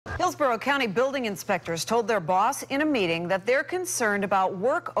Hillsborough County building inspectors told their boss in a meeting that they're concerned about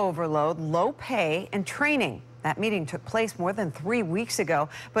work overload, low pay, and training. That meeting took place more than 3 weeks ago,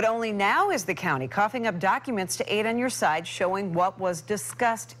 but only now is the county coughing up documents to aid on your side showing what was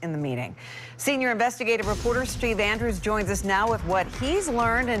discussed in the meeting. Senior investigative reporter Steve Andrews joins us now with what he's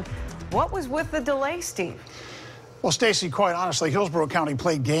learned and what was with the delay, Steve. Well, Stacey, quite honestly, Hillsborough County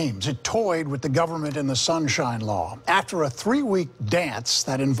played games. It toyed with the government and the Sunshine Law. After a 3-week dance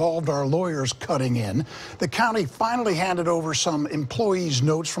that involved our lawyers cutting in, the county finally handed over some employees'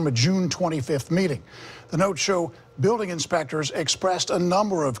 notes from a June 25th meeting. The notes show building inspectors expressed a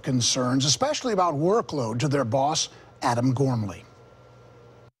number of concerns, especially about workload, to their boss, Adam Gormley.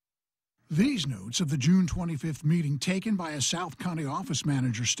 These notes of the June 25th meeting taken by a South County office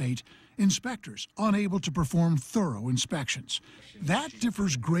manager state inspectors unable to perform thorough inspections. That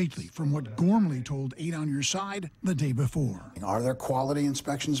differs greatly from what Gormley told Aid on Your Side the day before. Are there quality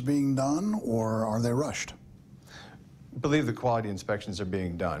inspections being done, or are they rushed? I believe the quality inspections are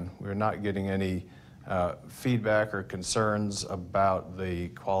being done. We're not getting any feedback or concerns about the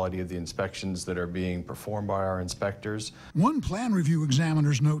quality of the inspections that are being performed by our inspectors. One plan review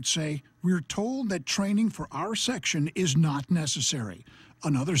examiner's notes say, "We're told that training for our section is not necessary."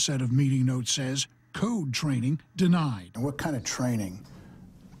 Another set of meeting notes says, "Code training denied." And what kind of training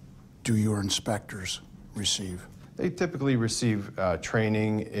do your inspectors receive? They typically receive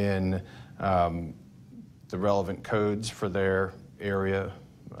training in the relevant codes for their area,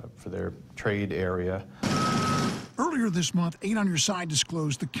 for their trade area. Earlier this month, Aid on Your Side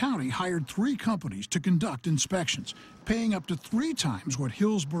disclosed the county hired 3 companies to conduct inspections, paying up to 3 times what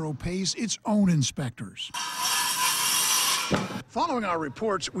Hillsborough pays its own inspectors. Following our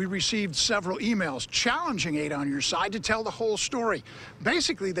reports, we received several emails challenging Aid on Your Side to tell the whole story.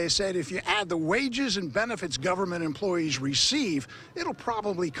 Basically, they said if you add the wages and benefits government employees receive, it'll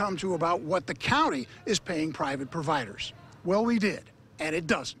probably come to about what the county is paying private providers. Well, we did, and it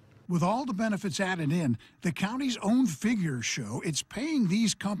doesn't. With all the benefits added in, the county's own figures show it's paying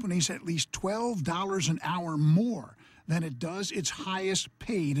these companies at least $12 an hour more than it does its highest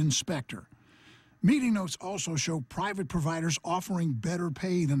paid inspector. Meeting notes also show private providers offering better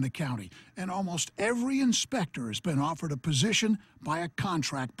pay than the county, and almost every inspector has been offered a position by a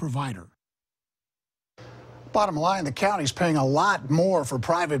contract provider. Bottom line, the county's paying a lot more for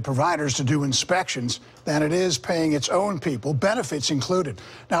private providers to do inspections than it is paying its own people, benefits included.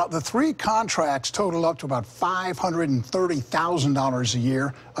 Now, the 3 contracts total up to about $530,000 a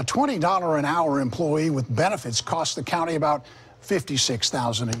year. A $20 an hour employee with benefits costs the county about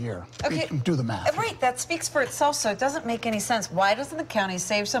 $56,000 a year. Okay, you can do the math. Right, that speaks for itself, so it doesn't make any sense. Why doesn't the county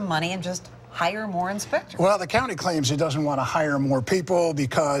save some money and just hire more inspectors? Well, the county claims it doesn't want to hire more people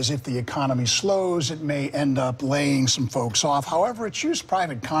because if the economy slows, it may end up laying some folks off. However, it's used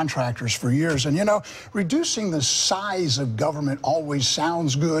private contractors for years. And, you know, reducing the size of government always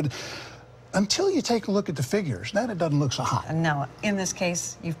sounds good until you take a look at the figures. Then it doesn't look so hot. No, in this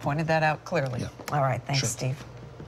case, you've pointed that out clearly. Yeah. All right, thanks, Sure. Steve.